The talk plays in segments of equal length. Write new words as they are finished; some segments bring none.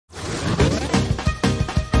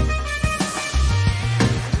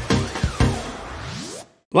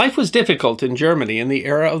Life was difficult in Germany in the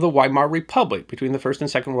era of the Weimar Republic between the First and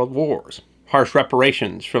Second World Wars. Harsh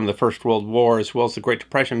reparations from the First World War as well as the Great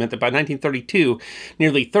Depression meant that by 1932,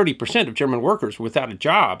 nearly 30% of German workers were without a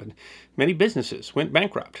job, and many businesses went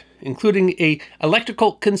bankrupt, including an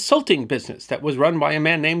electrical consulting business that was run by a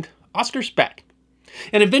man named Oskar Speck.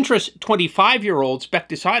 An adventurous 25-year-old, Speck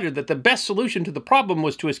decided that the best solution to the problem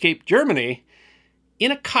was to escape Germany in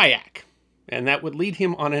a kayak, and that would lead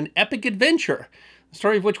him on an epic adventure, the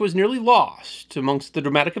story of which was nearly lost amongst the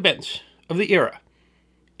dramatic events of the era.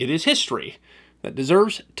 It is history that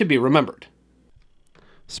deserves to be remembered.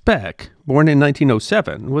 Speck, born in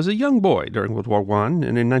 1907, was a young boy during World War I, and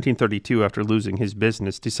in 1932, after losing his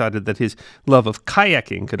business, decided that his love of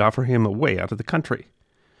kayaking could offer him a way out of the country.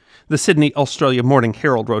 The Sydney, Australia Morning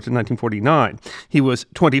Herald wrote in 1949, he was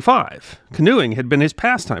 25. Canoeing had been his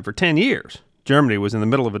pastime for 10 years. Germany was in the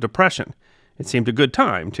middle of a depression. It seemed a good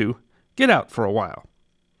time to get out for a while.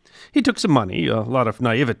 He took some money, a lot of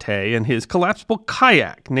naivete, and his collapsible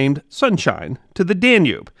kayak named Sunshine to the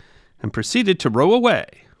Danube, and proceeded to row away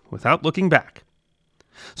without looking back.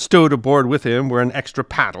 Stowed aboard with him were an extra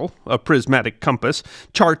paddle, a prismatic compass,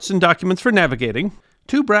 charts and documents for navigating,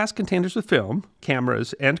 2 brass containers with film,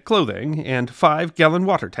 cameras and clothing, and 5-gallon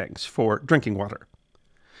water tanks for drinking water.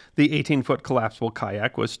 The 18-foot collapsible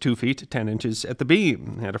kayak was 2 feet 10 inches at the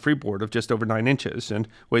beam, had a freeboard of just over 9 inches, and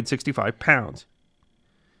weighed 65 pounds.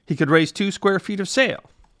 He could raise 2 square feet of sail,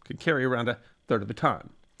 could carry around a third of a ton.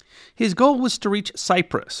 His goal was to reach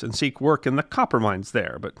Cyprus and seek work in the copper mines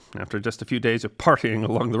there, but after just a few days of partying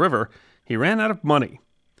along the river, he ran out of money.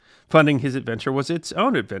 Funding his adventure was its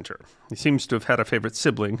own adventure. He seems to have had a favorite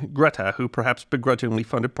sibling, Greta, who perhaps begrudgingly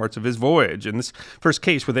funded parts of his voyage, in this first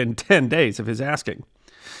case within 10 days of his asking.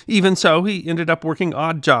 Even so, he ended up working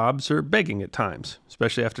odd jobs or begging at times,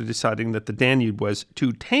 especially after deciding that the Danube was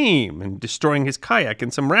too tame and destroying his kayak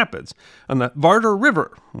in some rapids on the Vardar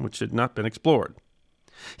River, which had not been explored.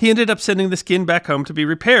 He ended up sending the skin back home to be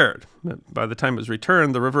repaired, but by the time it was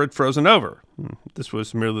returned, the river had frozen over. This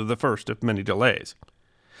was merely the first of many delays.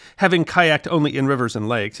 Having kayaked only in rivers and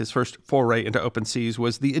lakes, his first foray into open seas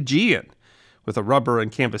was the Aegean. With a rubber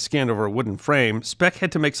and canvas skin over a wooden frame, Speck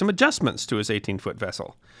had to make some adjustments to his 18-foot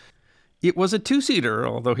vessel. It was a 2-seater,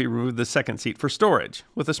 although he removed the second seat for storage,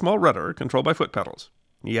 with a small rudder controlled by foot pedals.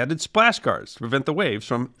 He added splash guards to prevent the waves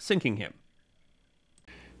from sinking him.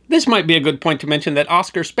 This might be a good point to mention that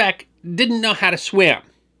Oskar Speck didn't know how to swim.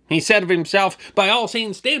 He said of himself, "By all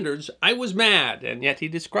sane standards, I was mad," and yet he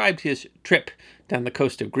described his trip down the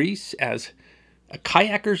coast of Greece as a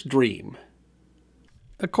kayaker's dream.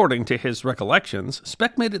 According to his recollections,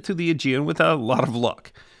 Speck made it through the Aegean with a lot of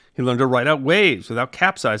luck. He learned to ride out waves without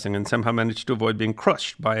capsizing and somehow managed to avoid being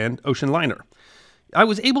crushed by an ocean liner. I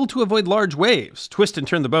was able to avoid large waves, twist and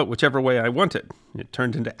turn the boat whichever way I wanted. It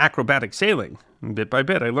turned into acrobatic sailing, and bit by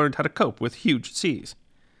bit I learned how to cope with huge seas.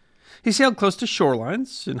 He sailed close to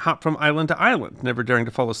shorelines and hopped from island to island, never daring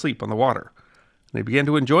to fall asleep on the water. And he began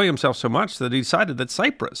to enjoy himself so much that he decided that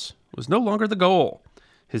Cyprus was no longer the goal.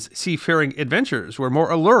 His seafaring adventures were more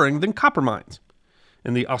alluring than copper mines.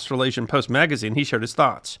 In the Australasian Post magazine, he shared his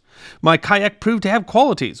thoughts. "My kayak proved to have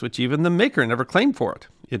qualities which even the maker never claimed for it.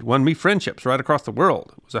 It won me friendships right across the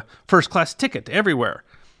world. It was a first-class ticket to everywhere.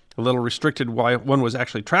 A little restricted while one was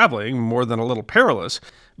actually traveling, more than a little perilous,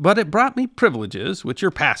 but it brought me privileges which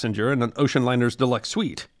your passenger in an ocean liner's deluxe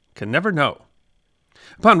suite can never know."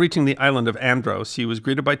 Upon reaching the island of Andros, he was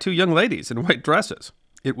greeted by 2 young ladies in white dresses.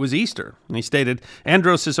 It was Easter, and he stated,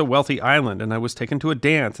 "Andros is a wealthy island, and I was taken to a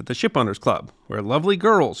dance at the Shipowners Club, where lovely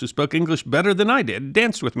girls who spoke English better than I did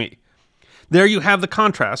danced with me. There you have the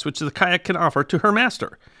contrast which the kayak can offer to her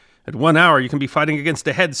master. At 1 hour you can be fighting against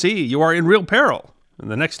a head sea, you are in real peril.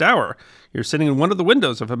 And the next hour, you're sitting in one of the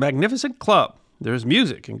windows of a magnificent club. There's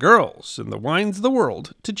music and girls and the wines of the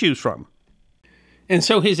world to choose from." And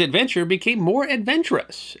so his adventure became more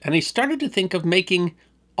adventurous, and he started to think of making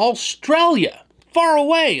Australia, far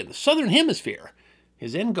away in the southern hemisphere,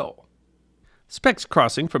 his end goal. Speck's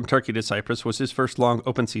crossing from Turkey to Cyprus was his first long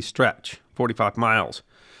open sea stretch, 45 miles.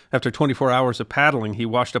 After 24 hours of paddling, he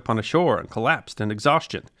washed up on a shore and collapsed in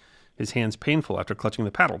exhaustion, his hands painful after clutching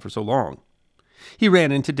the paddle for so long. He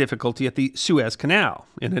ran into difficulty at the Suez Canal.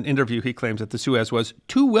 In an interview, he claims that the Suez was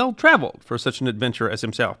too well traveled for such an adventurer as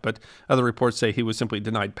himself, but other reports say he was simply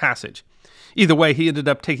denied passage. Either way, he ended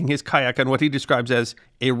up taking his kayak on what he describes as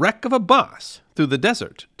a wreck of a bus through the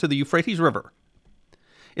desert to the Euphrates River.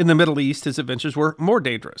 In the Middle East, his adventures were more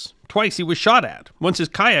dangerous. Twice he was shot at. Once his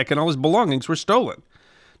kayak and all his belongings were stolen.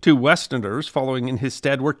 2 Westerners following in his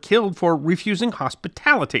stead were killed for refusing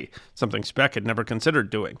hospitality, something Speck had never considered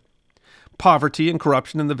doing. Poverty and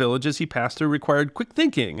corruption in the villages he passed through required quick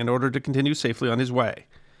thinking in order to continue safely on his way.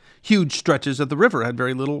 Huge stretches of the river had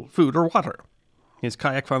very little food or water. His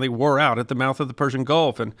kayak finally wore out at the mouth of the Persian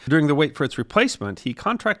Gulf, and during the wait for its replacement, he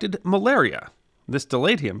contracted malaria. This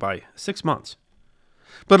delayed him by 6 months.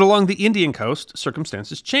 But along the Indian coast,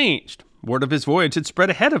 circumstances changed. Word of his voyage had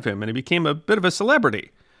spread ahead of him, and he became a bit of a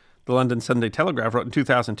celebrity. The London Sunday Telegraph wrote in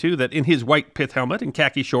 2002 that in his white pith helmet and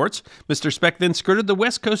khaki shorts, Mr. Speck then skirted the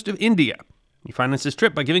west coast of India. He financed his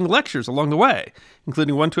trip by giving lectures along the way,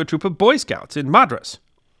 including one to a troop of Boy Scouts in Madras.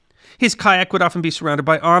 His kayak would often be surrounded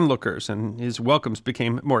by onlookers, and his welcomes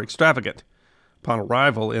became more extravagant. Upon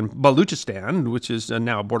arrival in Baluchistan, which is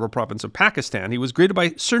now a border province of Pakistan, he was greeted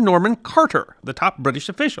by Sir Norman Carter, the top British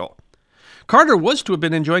official. Carter was to have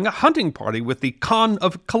been enjoying a hunting party with the Khan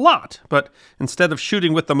of Kalat, but instead of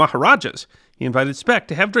shooting with the Maharajas, he invited Speck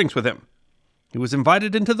to have drinks with him. He was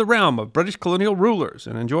invited into the realm of British colonial rulers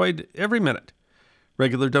and enjoyed every minute.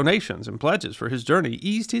 Regular donations and pledges for his journey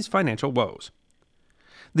eased his financial woes.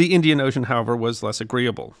 The Indian Ocean, however, was less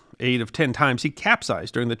agreeable. 8 of 10 times he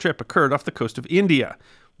capsized during the trip occurred off the coast of India,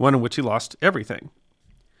 one in which he lost everything.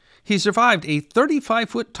 He survived a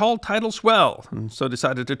 35-foot-tall tidal swell, and so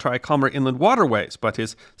decided to try calmer inland waterways, but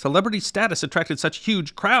his celebrity status attracted such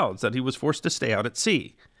huge crowds that he was forced to stay out at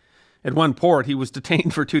sea. At one port, he was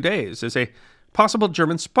detained for 2 days as a possible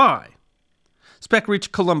German spy. Speck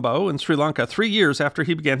reached Colombo in Sri Lanka 3 years after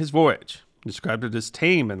he began his voyage. He described it as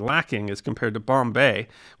tame and lacking as compared to Bombay,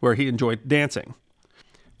 where he enjoyed dancing.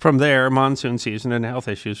 From there, monsoon season and health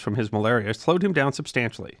issues from his malaria slowed him down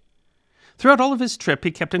substantially. Throughout all of his trip, he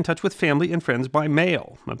kept in touch with family and friends by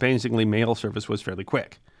mail. Amazingly, mail service was fairly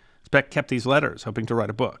quick. Speck kept these letters, hoping to write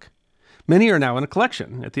a book. Many are now in a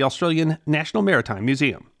collection at the Australian National Maritime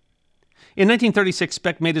Museum. In 1936,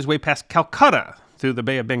 Speck made his way past Calcutta, through the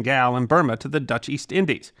Bay of Bengal and Burma to the Dutch East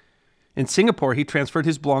Indies. In Singapore, he transferred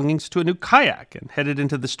his belongings to a new kayak and headed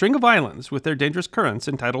into the string of islands with their dangerous currents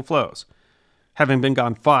and tidal flows. Having been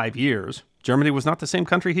gone 5 years, Germany was not the same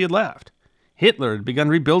country he had left. Hitler had begun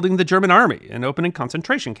rebuilding the German army and opening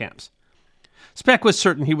concentration camps. Speck was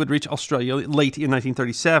certain he would reach Australia late in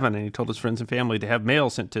 1937, and he told his friends and family to have mail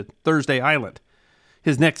sent to Thursday Island.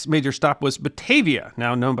 His next major stop was Batavia,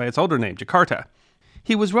 now known by its older name, Jakarta.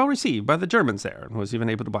 He was well received by the Germans there and was even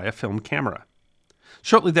able to buy a film camera.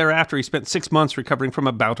 Shortly thereafter, he spent 6 months recovering from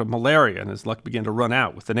a bout of malaria, and his luck began to run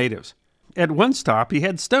out with the natives. At one stop, he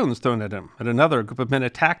had stones thrown at him. At another, a group of men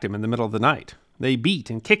attacked him in the middle of the night. They beat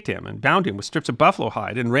and kicked him and bound him with strips of buffalo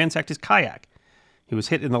hide and ransacked his kayak. He was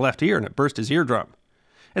hit in the left ear, and it burst his eardrum.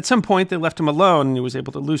 At some point, they left him alone, and he was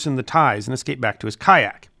able to loosen the ties and escape back to his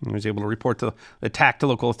kayak. He was able to report the attack to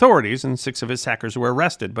local authorities, and 6 of his sackers were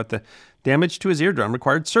arrested, but the damage to his eardrum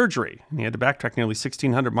required surgery, and he had to backtrack nearly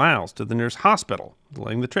 1,600 miles to the nearest hospital,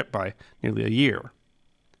 delaying the trip by nearly a year.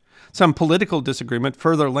 Some political disagreement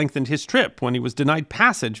further lengthened his trip when he was denied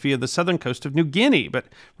passage via the southern coast of New Guinea, but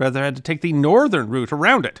rather had to take the northern route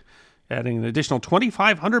around it, adding an additional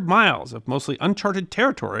 2,500 miles of mostly uncharted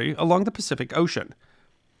territory along the Pacific Ocean.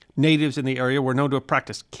 Natives in the area were known to have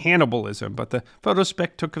practiced cannibalism, but the photos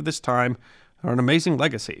Speck took of this time are an amazing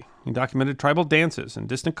legacy. He documented tribal dances and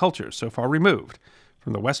distant cultures so far removed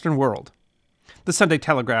from the Western world. The Sunday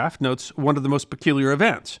Telegraph notes one of the most peculiar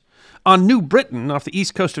events. On New Britain, off the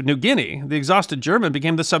east coast of New Guinea, the exhausted German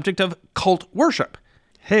became the subject of cult worship,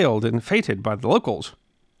 hailed and feted by the locals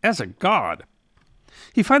as a god.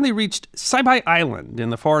 He finally reached Saibai Island in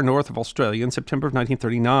the far north of Australia in September of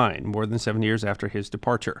 1939, more than 7 years after his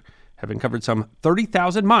departure, having covered some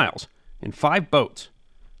 30,000 miles in 5 boats.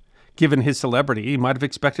 Given his celebrity, he might have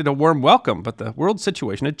expected a warm welcome, but the world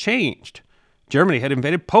situation had changed. Germany had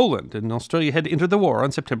invaded Poland, and Australia had entered the war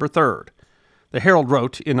on September 3rd. The Herald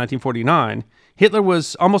wrote in 1949, Hitler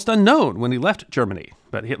was almost unknown when he left Germany,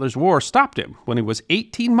 but Hitler's war stopped him when he was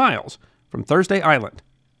 18 miles from Thursday Island.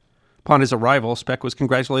 Upon his arrival, Speck was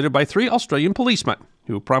congratulated by 3 Australian policemen,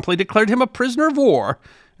 who promptly declared him a prisoner of war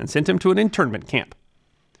and sent him to an internment camp.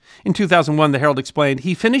 In 2001, the Herald explained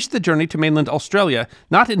he finished the journey to mainland Australia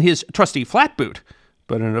not in his trusty flatboot,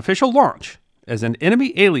 but in an official launch as an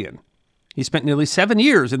enemy alien. He spent nearly 7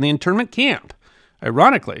 years in the internment camp,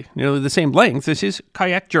 ironically, nearly the same length as his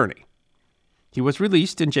kayak journey. He was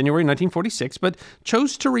released in January 1946, but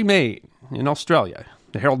chose to remain in Australia.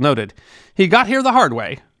 The Herald noted, he got here the hard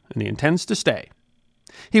way, and he intends to stay.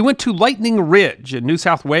 He went to Lightning Ridge in New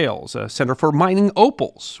South Wales, a center for mining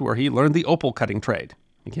opals, where he learned the opal cutting trade.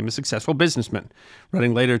 He became a successful businessman,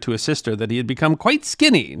 writing later to his sister that he had become quite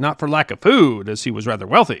skinny, not for lack of food, as he was rather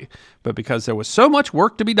wealthy, but because there was so much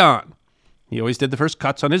work to be done. He always did the first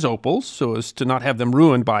cuts on his opals so as to not have them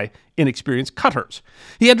ruined by inexperienced cutters.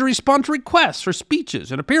 He had to respond to requests for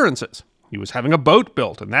speeches and appearances. He was having a boat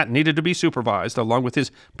built, and that needed to be supervised along with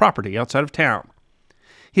his property outside of town.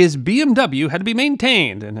 His BMW had to be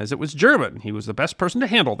maintained, and as it was German, he was the best person to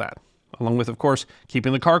handle that, along with, of course,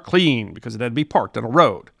 keeping the car clean because it had to be parked on a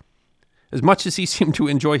road. As much as he seemed to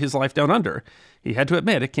enjoy his life down under, he had to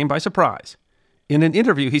admit it came by surprise. In an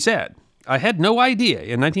interview, he said, "I had no idea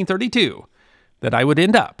in 1932 that I would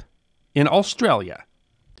end up in Australia."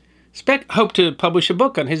 Speck hoped to publish a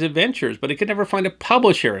book on his adventures, but he could never find a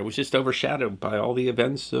publisher. It was just overshadowed by all the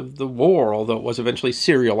events of the war, although it was eventually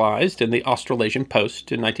serialized in the Australasian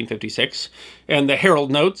Post in 1956. And the Herald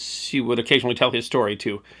notes he would occasionally tell his story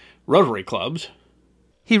to Rotary clubs.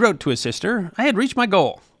 He wrote to his sister, "I had reached my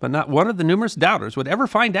goal, but not one of the numerous doubters would ever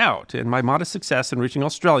find out, and my modest success in reaching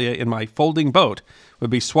Australia in my folding boat would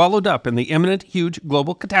be swallowed up in the imminent, huge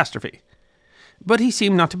global catastrophe." But he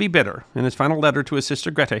seemed not to be bitter. In his final letter to his sister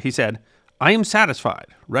Greta, he said, "I am satisfied,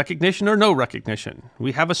 recognition or no recognition.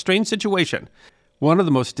 We have a strange situation, one of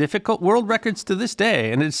the most difficult world records to this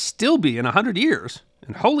day, and it still be in 100 years,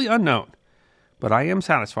 and wholly unknown. But I am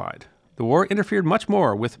satisfied. The war interfered much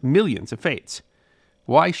more with millions of fates.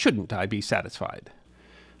 Why shouldn't I be satisfied?"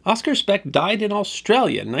 Oskar Speck died in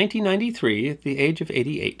Australia in 1993 at the age of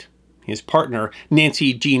 88. His partner,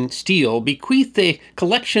 Nancy Jean Steele, bequeathed a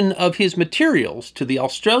collection of his materials to the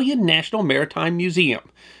Australian National Maritime Museum,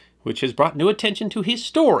 which has brought new attention to his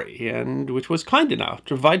story and which was kind enough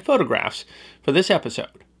to provide photographs for this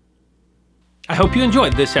episode. I hope you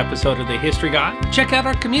enjoyed this episode of The History Guy. Check out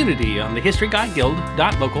our community on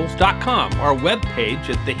thehistoryguyguild.locals.com, our webpage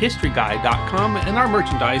at thehistoryguy.com, and our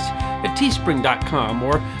merchandise at teespring.com,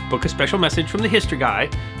 or book a special message from The History Guy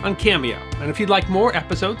on Cameo. And if you'd like more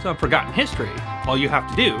episodes on Forgotten History, all you have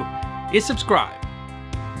to do is subscribe.